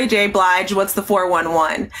freaking Mary J. Blige, What's the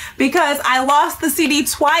 411? Because I lost the CD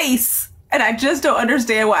twice, and I just don't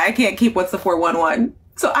understand why I can't keep What's the 411.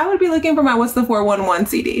 So I would be looking for my What's the 411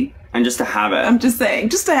 CD. And just to have it. I'm just saying,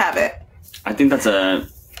 just to have it. I think that's a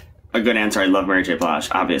good answer. I love Mary J. Blige,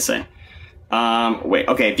 obviously. Wait,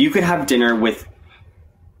 okay, if you could have dinner with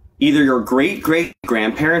either your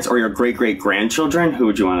great-great-grandparents or your great-great-grandchildren, who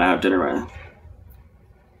would you want to have dinner with?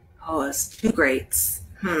 Oh, it's two greats.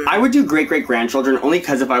 I would do great-great-grandchildren only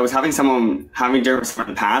because if I was having dinner with someone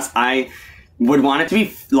in the past, I would want it to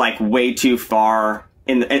be, like, way too far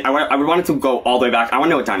I would want it to go all the way back. I want to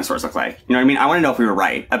know what dinosaurs look like. You know what I mean? I want to know if we were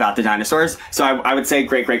right about the dinosaurs. So I would say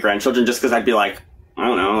great-great-grandchildren just because I'd be like, I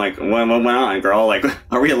don't know, like, what went on, girl? Like,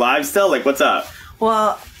 are we alive still? Like, what's up?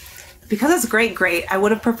 Well, because it's great, I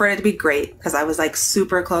would have preferred it to be great because I was, like,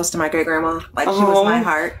 super close to my great-grandma. Like, she was my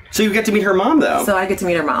heart. So you get to meet her mom, though. So I get to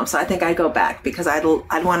meet her mom. So I think I'd go back because I'd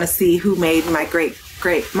want to see who made my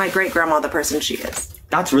great-grandma the person she is.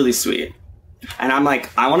 That's really sweet. And I'm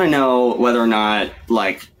like, I want to know whether or not,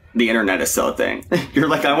 like, the internet is still a thing. You're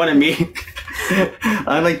like, I want to meet.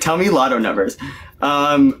 I'm like, tell me lotto numbers.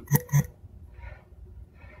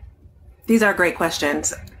 These are great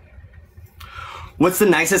questions. What's the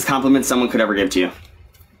nicest compliment someone could ever give to you?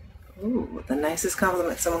 Ooh, the nicest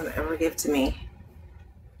compliment someone could ever give to me.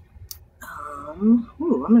 I'm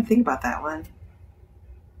going to think about that one.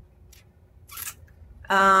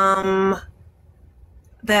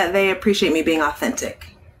 That they appreciate me being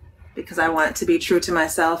authentic because I want to be true to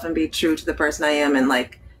myself and be true to the person I am and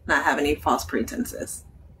like not have any false pretenses.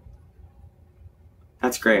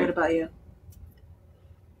 That's great. What about you?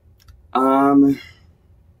 I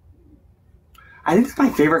think that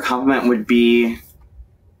my favorite compliment would be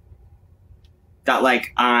that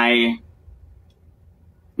like I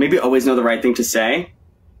maybe always know the right thing to say.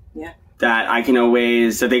 Yeah. That I can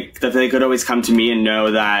always that they could always come to me and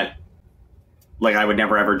know that like I would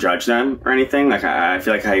never ever judge them or anything. Like I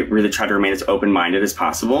feel like I really try to remain as open-minded as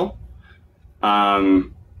possible.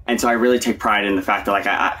 And so I really take pride in the fact that like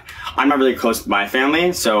I'm not really close to my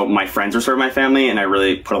family, so my friends are sort of my family, and I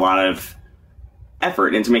really put a lot of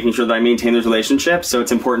effort into making sure that I maintain those relationships. So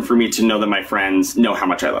it's important for me to know that my friends know how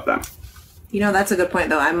much I love them. You know, that's a good point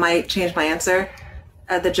though. I might change my answer.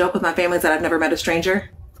 The joke with my family is that I've never met a stranger.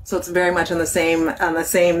 So it's very much on the same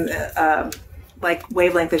like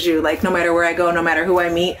wavelength as you. Like no matter where I go, no matter who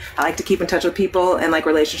I meet, I like to keep in touch with people, and like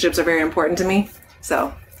relationships are very important to me.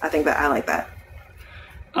 So I think that I like that.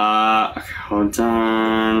 Hold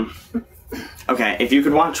on. Okay, if you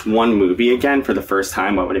could watch one movie again for the first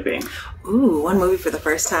time, what would it be? Ooh, one movie for the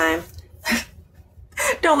first time.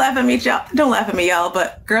 Don't laugh at me, y'all. Don't laugh at me, y'all.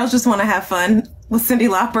 But Girls Just Want to Have Fun with Cyndi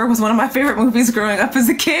Lauper was one of my favorite movies growing up as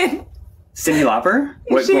a kid. Cyndi Lauper?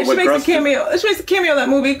 She makes a cameo. She makes a cameo in that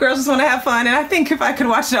movie. Girls Just Want to Have Fun, and I think if I could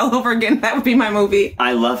watch it all over again, that would be my movie.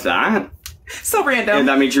 I love that. So random. And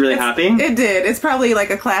that made you really happy? It did. It's probably like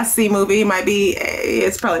a Class C movie.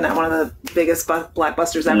 It's probably not one of the biggest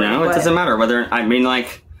blockbusters ever. No, it doesn't matter whether. I mean,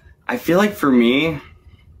 like, I feel like for me,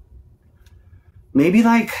 maybe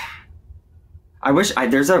like.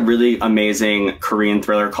 There's a really amazing Korean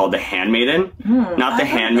thriller called The Handmaiden. Not The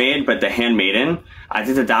Handmaid, but The Handmaiden. I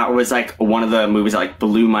think that was like one of the movies that like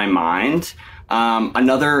blew my mind.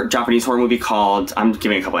 Another Japanese horror movie called, I'm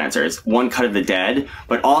giving a couple answers. One Cut of the Dead,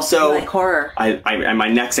 but also I like horror. And my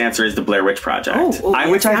next answer is The Blair Witch Project.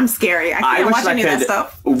 I'm scary. I can't watch any of that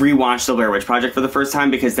stuff. Rewatch The Blair Witch Project for the first time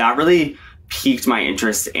because that really piqued my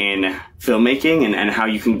interest in filmmaking and how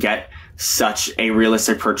you can get such a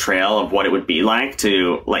realistic portrayal of what it would be like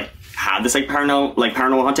to like have this like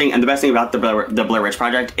paranormal hunting. And the best thing about the Blair Witch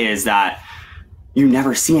Project is that you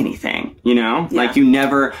never see anything, you know? Yeah. Like you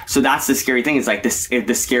never, so that's the scary thing is like this, the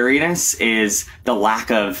scariness is the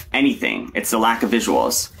lack of anything. It's the lack of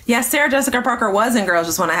visuals. Yeah, Sarah Jessica Parker was in Girls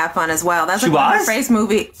Just Want to Have Fun as well. That's like one of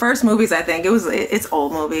her first movies, I think. It's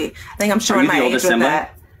old movie. I think I'm showing my age with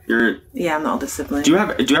that. Yeah, I'm the oldest sibling. Do you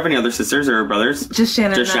have any other sisters or brothers? Just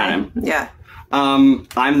Shannon. Just Shannon. Yeah. I'm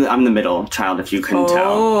the middle child, if you couldn't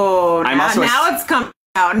tell. Oh, now it's coming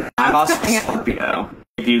out. I'm also a Scorpio.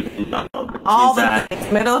 If you all the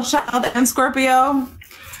middle child and Scorpio.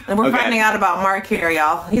 And we're finding out about Mark here,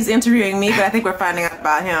 y'all. He's interviewing me, but I think we're finding out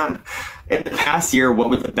about him. In the past year, what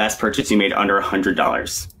was the best purchase you made under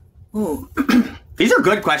 $100? Ooh. These are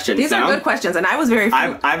good questions. These are good questions, and I was very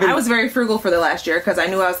I was very frugal for the last year because I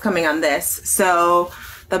knew I was coming on this. So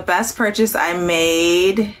the best purchase I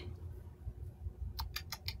made. I'm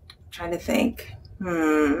trying to think.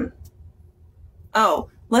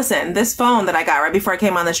 Oh, listen, this phone that I got right before I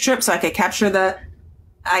came on this trip, so I could capture the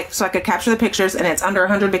pictures, and it's under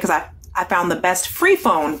 100 because I found the best free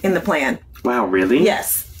phone in the plan. Wow, really?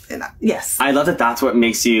 Yes. Yes. I love that. That's what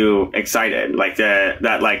makes you excited. Like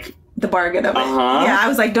the bargain of it. Yeah, I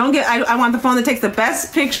was like, I want the phone that takes the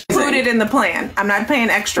best picture included in the plan. I'm not paying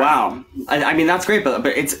extra. Wow. I mean, that's great, but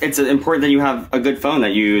it's important that you have a good phone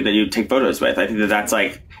that you take photos with. I think that's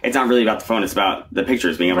like, it's not really about the phone. It's about the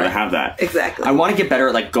pictures, being able to have that. Exactly. I want to get better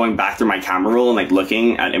at like going back through my camera roll and like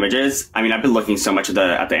looking at images. I mean, I've been looking so much at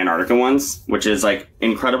the Antarctica ones, which is like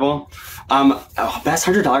incredible. Best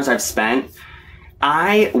 $100 I've spent.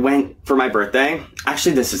 I went for my birthday.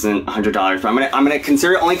 Actually, this isn't $100, but I'm gonna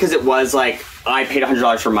consider it only because it was like I paid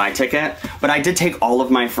 $100 for my ticket. But I did take all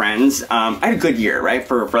of my friends. I had a good year, right,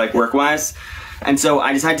 for like work wise. And so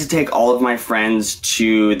I decided to take all of my friends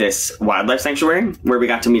to this wildlife sanctuary where we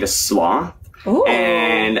got to meet a sloth. Ooh.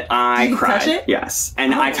 And I Did you cried. touch it? Yes.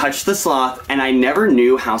 And I touched the sloth, and I never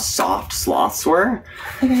knew how soft sloths were.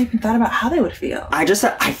 I think I even thought about how they would feel. I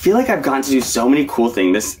feel like I've gotten to do so many cool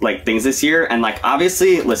things this year. And like,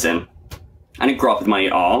 obviously, listen, I didn't grow up with money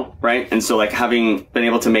at all, right? And so like having been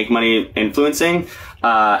able to make money influencing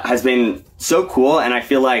has been so cool. And I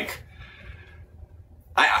feel like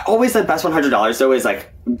I always the best $100 though is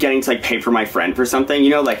like getting to like pay for my friend for something, you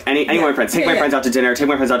know, like any of my friends, take my friends out to dinner, take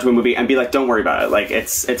my friends out to a movie, and be like, don't worry about it. Like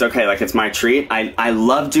it's okay. Like it's my treat. I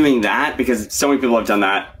love doing that because so many people have done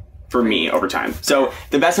that for me over time. So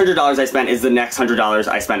the best $100 I spent is the next $100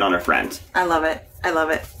 I spend on a friend. I love it. I love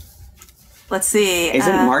it. Let's see.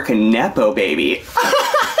 Isn't Mark a nepo baby?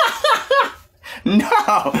 No. Wait.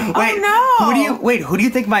 Oh, no. Who do you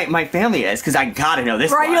think my family is? Because I gotta know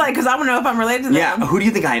this. Right, one. you're like, because I want to know if I'm related to them. Yeah. Who do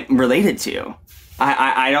you think I'm related to?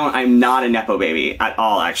 I'm not a nepo baby at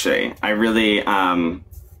all. Actually, I really am.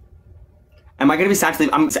 I gonna be sad to leave?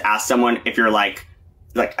 I'm gonna ask someone if you're like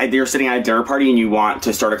you're sitting at a dinner party and you want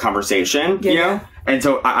to start a conversation. Yeah. You know. And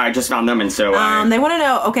so I just found them, and so they want to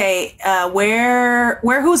know. Okay, where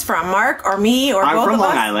who's from? Mark or me or I'm both from of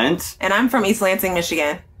Long us? Island. And I'm from East Lansing,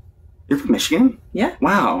 Michigan. You're from Michigan? Yeah.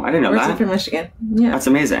 Wow, I didn't know We're that. from Michigan. Yeah. That's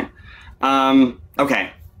amazing.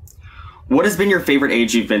 Okay. What has been your favorite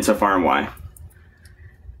age you've been so far, and why?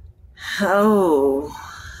 Oh.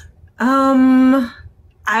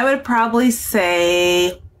 I would probably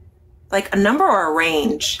say like a number or a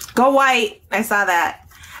range. Go white. I saw that.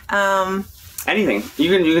 Anything. You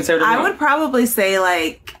can say whatever you I want. would probably say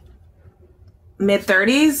like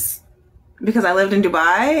mid-30s because I lived in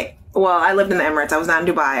Dubai. Well, I lived in the Emirates. I was not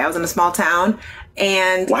in Dubai. I was in a small town.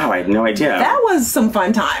 And wow, I had no idea. that was some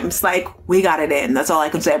fun times. Like, we got it in. That's all I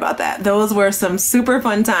can say about that. Those were some super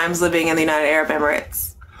fun times living in the United Arab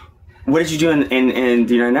Emirates. What did you do in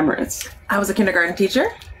the United Emirates? I was a kindergarten teacher.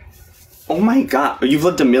 Oh my God. You've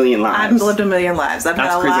lived a million lives. I've lived a million lives. I've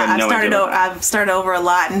That's done a crazy. lot. I had no idea about that. I've started over a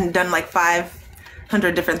lot and done like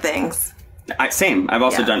 500 different things. Same. I've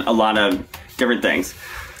also done a lot of different things.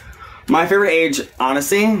 My favorite age,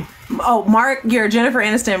 honestly. Oh, Mark, you're Jennifer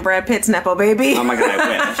Aniston and Brad Pitt's nepo baby. Oh my God,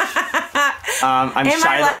 I wish. I'm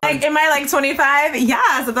shy. Am I like 25?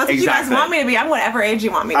 Yes, if that's what you guys want me to be. I'm whatever age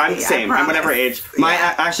you want me to be. I'm same. I'm whatever age.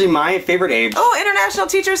 Actually, my favorite age. Oh, international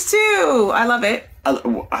teachers too. I love it.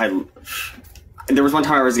 There was one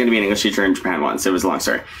time I was going to be an English teacher in Japan once. It was a long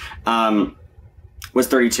story. Was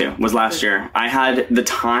 32. Was last year. I had the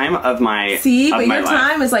time of my but your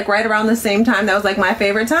time is like right around the same time. That was like my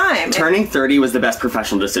favorite time. Turning 30 was the best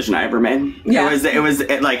professional decision I ever made. Yeah. It was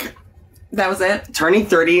like. That was it. Turning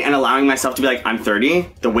 30 and allowing myself to be like, I'm 30.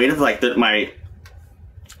 The weight of like my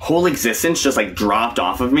whole existence just like dropped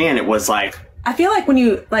off of me, and it was like. I feel like when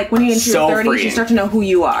you into so your 30s, freeing. you start to know who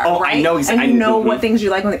you are. Oh, right? I know exactly. And you know what things you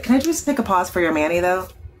like. Can I just take a pause for your Manny though?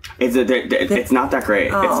 It's not that great.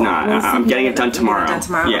 It's not. Well, I'm getting it done tomorrow.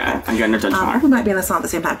 Yeah, okay. I'm getting it done tomorrow. We might be in the song at the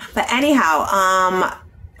same time. But anyhow,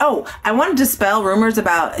 I want to dispel rumors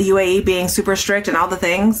about UAE being super strict and all the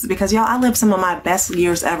things because y'all, I lived some of my best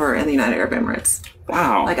years ever in the United Arab Emirates.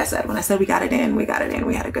 Wow. Like I said, when I said we got it in, we got it in.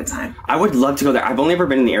 We had a good time. I would love to go there. I've only ever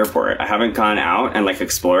been in the airport. I haven't gone out and like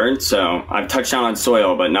explored. So I've touched down on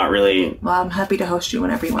soil, but not really. Well, I'm happy to host you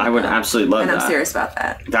whenever you want. I would absolutely love that. And I'm serious about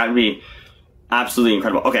that. That would be absolutely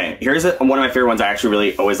incredible. Okay, here's one of my favorite ones I actually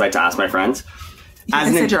really always like to ask my friends. You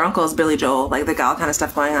said your uncle is Billy Joel, like they got all kind of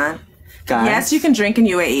stuff going on. Guys. Yes, you can drink in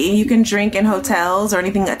UAE. You can drink in hotels or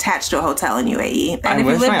anything attached to a hotel in UAE. And I if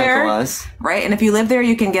wish you live my there, uncle was. Right? And if you live there,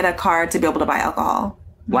 you can get a card to be able to buy alcohol.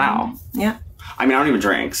 Wow. Yeah. I mean, I don't even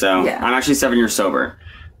drink, so Yeah. I'm actually 7 years sober.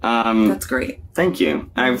 That's great. Thank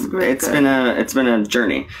you. It's been a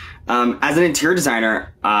journey. As an interior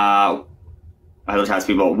designer, I love to ask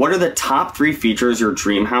people, what are the top 3 features your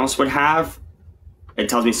dream house would have? It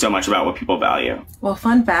tells me so much about what people value. Well,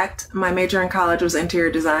 fun fact, my major in college was interior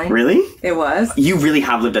design. Really? It was. You really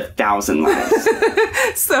have lived 1,000 lives.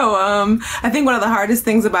 So, I think one of the hardest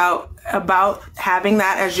things about having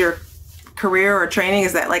that as your career or training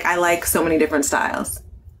is that like I like so many different styles.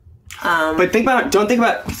 But don't think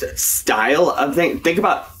about style of thing. Think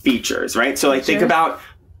about features, right? So like think about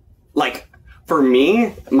like for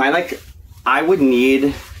me, I would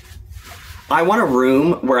need I want a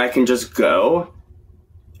room where I can just go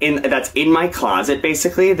that's in my closet,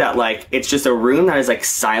 basically, that like it's just a room that is like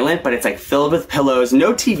silent, but it's like filled with pillows,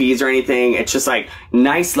 no TVs or anything. It's just like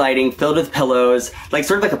nice lighting, filled with pillows, like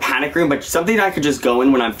sort of like a panic room, but something that I could just go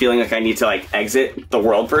in when I'm feeling like I need to like exit the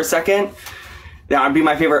world for a second. That would be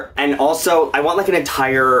my favorite. And also I want like an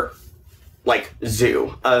entire like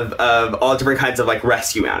zoo of all different kinds of like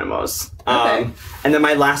rescue animals. And then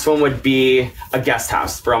my last one would be a guest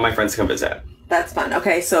house for all my friends to come visit. That's fun.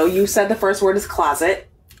 Okay, so you said the first word is closet.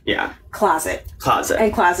 Yeah. Closet. Closet.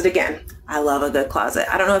 And closet again. I love a good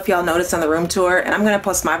closet. I don't know if y'all noticed on the room tour, and I'm going to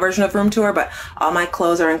post my version of room tour, but all my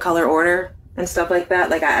clothes are in color order and stuff like that.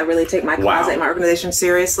 Like, I really take my closet and my organization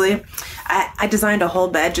seriously. I designed a whole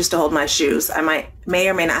bed just to hold my shoes. I may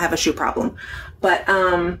or may not have a shoe problem. But,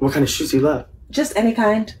 what kind of shoes do you love? Just any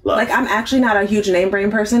kind. Like, I'm actually not a huge name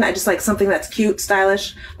brand person. I just like something that's cute,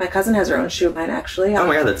 stylish. My cousin has her own shoe line, actually. Oh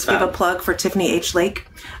my God, that's fab. Give a plug for Tiffany H. Lake.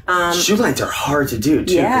 Shoe lines are hard to do,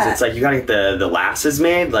 too. Yeah. Because it's like, you gotta get the lasses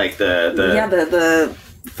made, like the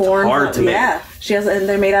form. Hard to make. Yeah. She has, and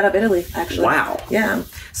they're made out of Italy, actually. Wow. Yeah.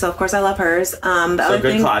 So, of course, I love hers.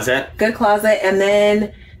 Closet. Good closet. And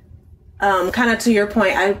then, kind of to your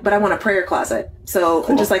point, I want a prayer closet. So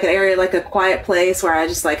just like an area, like a quiet place where I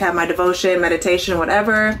just like have my devotion, meditation,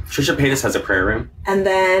 whatever. Trisha Paytas has a prayer room. And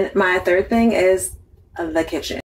then my third thing is the kitchen.